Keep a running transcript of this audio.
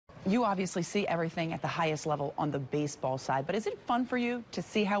You obviously see everything at the highest level on the baseball side, but is it fun for you to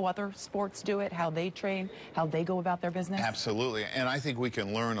see how other sports do it, how they train, how they go about their business? Absolutely, and I think we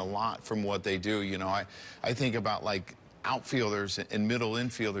can learn a lot from what they do. You know, I think about like outfielders and middle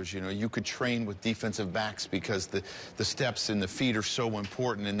infielders. You know, you could train with defensive backs because the steps and the feet are so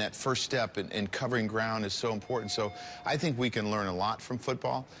important, and that first step and covering ground is so important. So I think we can learn a lot from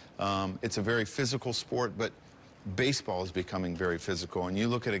football. It's a very physical sport, but baseball is becoming very physical. And you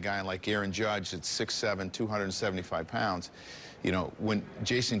look at a guy like Aaron Judge that's 6'7", 275 pounds. You know, when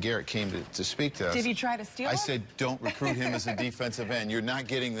Jason Garrett came to speak to us, did he try to steal him? I said, don't recruit him as a defensive end. You're not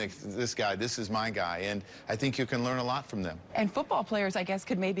getting this guy. This is my guy. And I think you can learn a lot from them. And football players, I guess,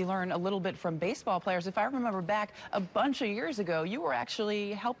 could maybe learn a little bit from baseball players. If I remember back a bunch of years ago, you were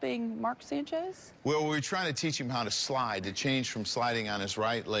actually helping Mark Sanchez? Well, we were trying to teach him how to slide, to change from sliding on his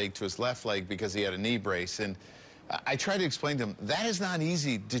right leg to his left leg because he had a knee brace. And I tried to explain to him, that is not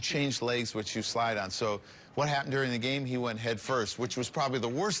easy to change legs which you slide on. So what happened during the game? He went head first, which was probably the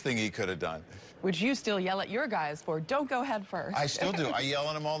worst thing he could have done. Which you still yell at your guys for, don't go head first. I still do. I yell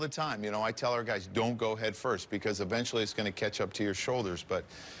at them all the time. You know, I tell our guys, don't go head first because eventually it's going to catch up to your shoulders. But,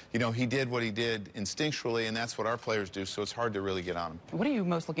 you know, he did what he did instinctually, and that's what our players do, so it's hard to really get on him. What are you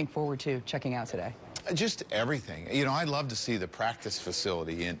most looking forward to checking out today? Just everything. You know, I'd love to see the practice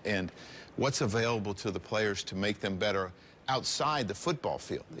facility and what's available to the players to make them better outside the football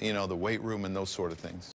field, you know, the weight room and those sort of things.